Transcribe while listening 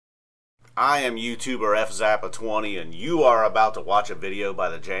I am YouTuber FZappa20 and you are about to watch a video by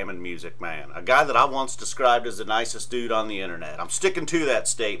the Jammin' Music Man, a guy that I once described as the nicest dude on the internet. I'm sticking to that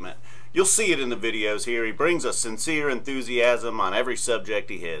statement. You'll see it in the videos here. He brings a sincere enthusiasm on every subject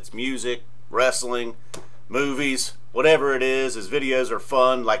he hits. Music, wrestling, movies, whatever it is. His videos are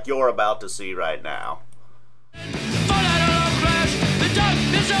fun like you're about to see right now.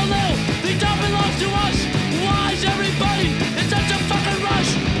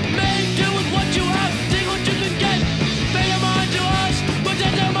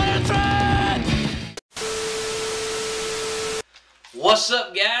 What's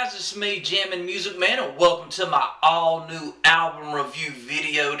up, guys? It's me, Jammin' Music Man, and welcome to my all-new album review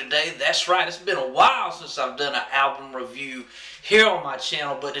video today. That's right, it's been a while since I've done an album review here on my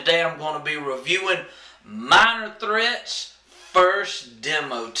channel, but today I'm going to be reviewing Minor Threat's first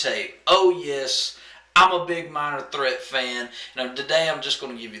demo tape. Oh yes, I'm a big Minor Threat fan, and today I'm just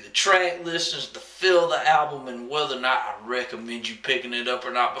going to give you the track listings to fill the album and whether or not I recommend you picking it up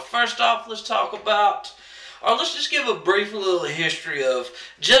or not. But first off, let's talk about, or let's just give a brief little history of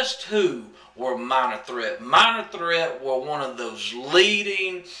just who were Minor Threat. Minor Threat were one of those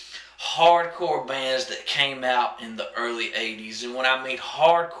leading hardcore bands that came out in the early 80s. And when I mean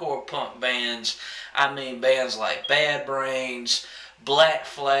hardcore punk bands, I mean bands like Bad Brains, Black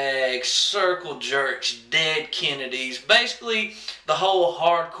Flag, Circle Jerks, Dead Kennedys. Basically, the whole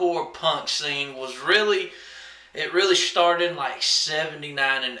hardcore punk scene was really... It really started in like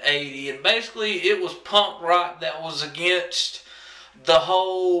 79 and 80, and basically it was punk rock that was against the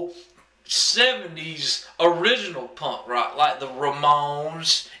whole 70s original punk rock, like the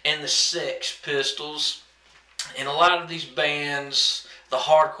Ramones and the Sex Pistols. And a lot of these bands, the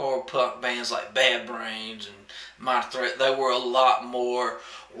hardcore punk bands like Bad Brains and Minor Threat, they were a lot more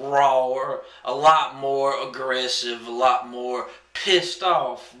raw, a lot more aggressive, a lot more pissed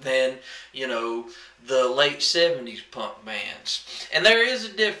off than, you know, the late 70s punk bands. And there is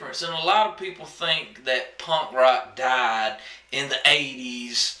a difference, and a lot of people think that punk rock died in the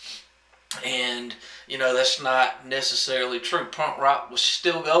 80s, and you know, that's not necessarily true. Punk rock was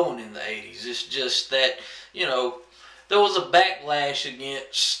still going in the 80s. It's just that, you know, there was a backlash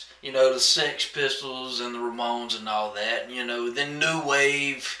against, you know, the Sex Pistols and the Ramones and all that. You know, then New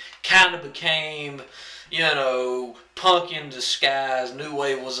Wave kind of became, you know, punk in disguise. New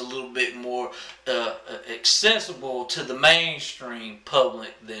Wave was a little bit more accessible to the mainstream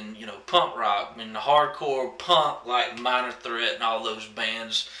public than, you know, punk rock. And the hardcore punk like Minor Threat and all those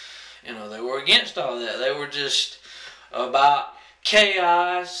bands, you know, they were against all that. They were just about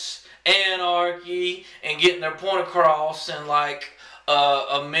chaos, anarchy, and getting their point across in like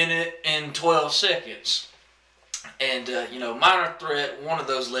a minute and 12 seconds. And, you know, Minor Threat, one of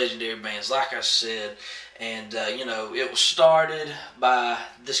those legendary bands, like I said. And, you know, it was started by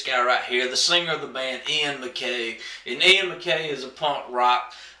this guy right here, the singer of the band, Ian MacKaye. And Ian MacKaye is a punk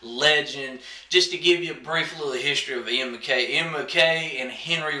rock legend. Just to give you a brief little history of Ian MacKaye. Ian MacKaye and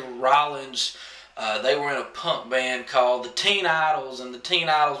Henry Rollins, they were in a punk band called the Teen Idols. And the Teen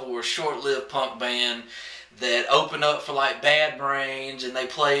Idols were a short-lived punk band that opened up for like Bad Brains, and they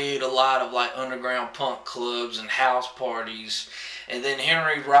played a lot of like underground punk clubs and house parties. And then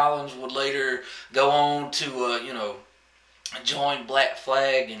Henry Rollins would later go on to, you know, join Black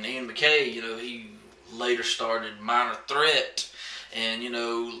Flag, and Ian MacKaye, you know, he later started Minor Threat. And, you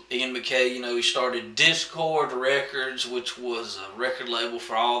know, Ian MacKaye, you know, he started Discord Records, which was a record label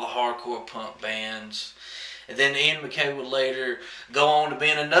for all the hardcore punk bands. And then Ian MacKaye would later go on to be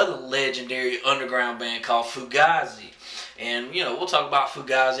in another legendary underground band called Fugazi. And, you know, we'll talk about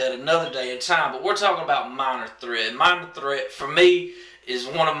Fugazi at another day and time, but we're talking about Minor Threat. Minor Threat, for me, is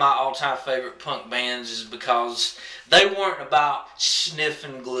one of my all-time favorite punk bands, is because they weren't about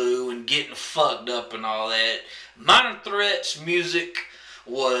sniffing glue and getting fucked up and all that. Minor Threat's music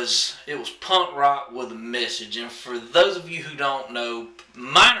was punk rock with a message. And for those of you who don't know,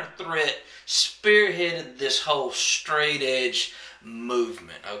 Minor Threat spearheaded this whole straight edge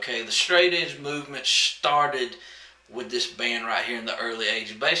movement. Okay, the straight edge movement started with this band right here in the early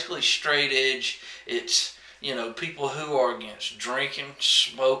 80s. Basically, straight edge, it's, you know, people who are against drinking,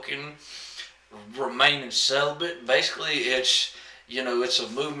 smoking, remaining celibate. Basically, it's, you know, it's a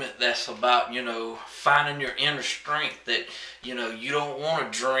movement that's about, you know, finding your inner strength, that, you know, you don't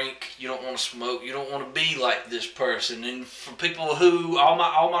want to drink, you don't want to smoke, you don't want to be like this person. And for people who, all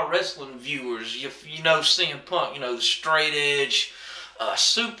my wrestling viewers, you know, CM Punk, you know, the straight edge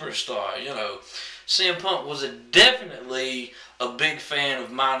superstar, you know, CM Punk was definitely a big fan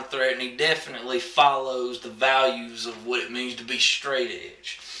of Minor Threat, and he definitely follows the values of what it means to be straight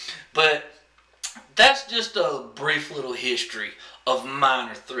edge. But that's just a brief little history of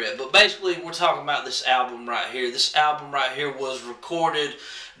Minor Threat. But basically, we're talking about this album right here. This album right here was recorded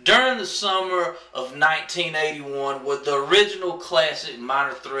during the summer of 1981 with the original classic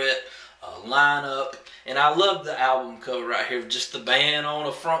Minor Threat lineup. And I love the album cover right here. Just the band on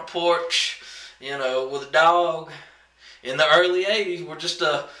a front porch, you know, with a dog. In the early 80s, we're just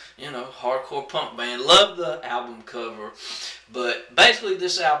a, you know, hardcore punk band. Love the album cover. But basically,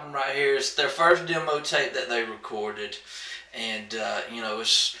 this album right here is their first demo tape that they recorded. And, you know,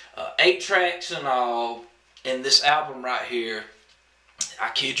 it's 8 tracks in all. And this album right here, I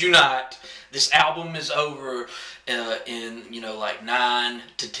kid you not, this album is over in, you know, like 9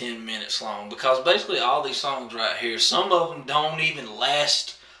 to 10 minutes long. Because basically all these songs right here, some of them don't even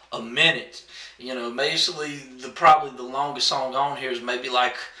last a minute. You know, basically probably the longest song on here is maybe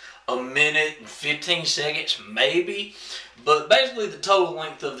like a minute and 15 seconds, maybe. But basically the total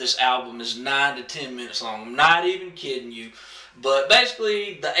length of this album is 9 to 10 minutes long. I'm not even kidding you. But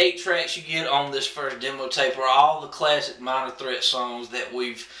basically the 8 tracks you get on this first demo tape are all the classic Minor Threat songs that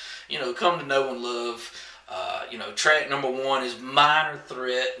we've, you know, come to know and love. You know, track number 1 is Minor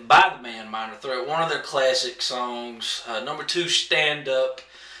Threat by the band Minor Threat, one of their classic songs. Number 2, Stand Up.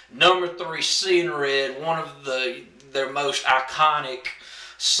 Number 3, Seeing Red, one of their most iconic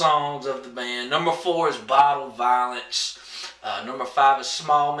songs of the band. Number 4 is Bottle Violence. Number 5 is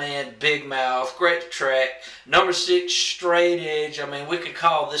Small Man, Big Mouth. Great track. Number 6, Straight Edge. I mean, we could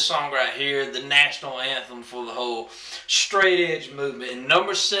call this song right here the national anthem for the whole straight edge movement. And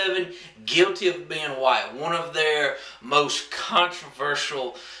number 7, Guilty of Being White, one of their most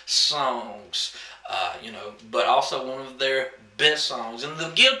controversial songs. You know, but also one of their best songs. And the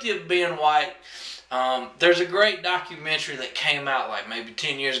Guilty of Being White, there's a great documentary that came out like maybe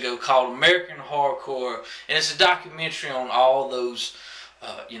 10 years ago called American Hardcore, and it's a documentary on all those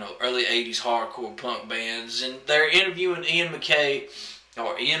you know, early 80s hardcore punk bands, and they're interviewing Ian MacKaye,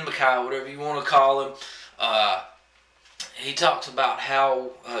 or Ian MacKaye, whatever you want to call him. He talks about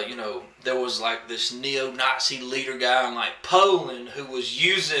how you know, there was like this neo-Nazi leader guy in like Poland who was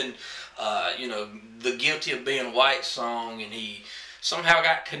using you know, the Guilty of Being White song, and he somehow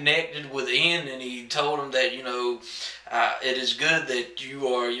got connected with Ian, and he told him that, you know, it is good that you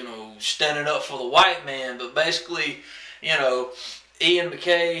are, you know, standing up for the white man. But basically, you know, Ian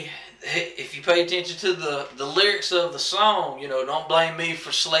MacKaye, if you pay attention to the lyrics of the song, you know, don't blame me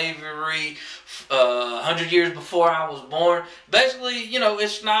for slavery 100 years before I was born. Basically, you know,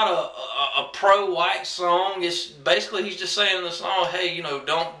 it's not a pro-white song. It's basically, he's just saying in the song, hey, you know,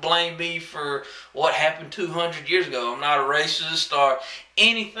 don't blame me for what happened 200 years ago. I'm not a racist or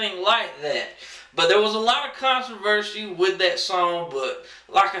anything like that. But there was a lot of controversy with that song, but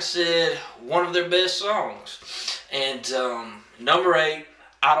like I said, one of their best songs. And number 8,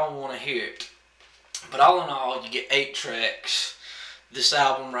 I Don't Want to Hear It. But all in all, you get 8 tracks. This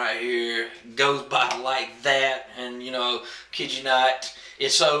album right here goes by like that, and, you know, kid you not,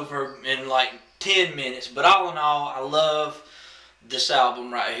 it's over in like 10 minutes. But all in all, I love this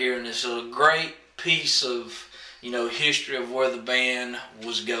album right here, and it's a great piece of, you know, history of where the band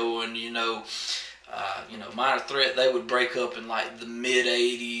was going. You know, Minor Threat, they would break up in like the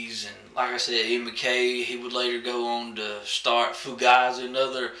mid-80s, and like I said, Ian MacKaye, he would later go on to start Fugazi,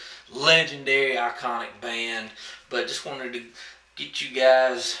 another legendary, iconic band. But just wanted to get you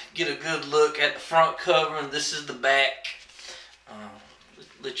guys, get a good look at the front cover, and this is the back.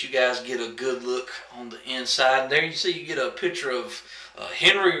 Let you guys get a good look on the inside. And there you see, you get a picture of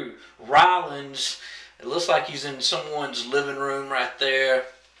Henry Rollins. It looks like he's in someone's living room right there.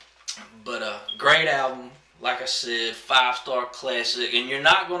 But a great album, like I said, 5-star classic. And you're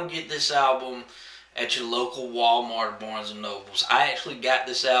not going to get this album at your local Walmart or Barnes & Nobles. I actually got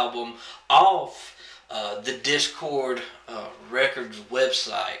this album off the Dischord Records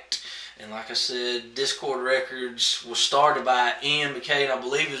website. And like I said, Dischord Records was started by Ian MacKaye, and I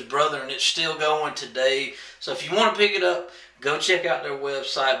believe his brother, and it's still going today. So if you want to pick it up, go check out their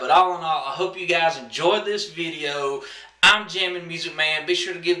website. But all in all, I hope you guys enjoyed this video. I'm Jammin' Music Man. Be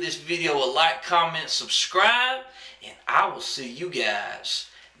sure to give this video a like, comment, subscribe, and I will see you guys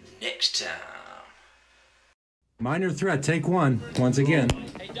next time. Minor Threat, take 1, once again.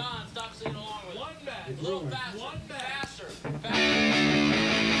 Hey Don, stop singing along with it. One match, a little faster, faster.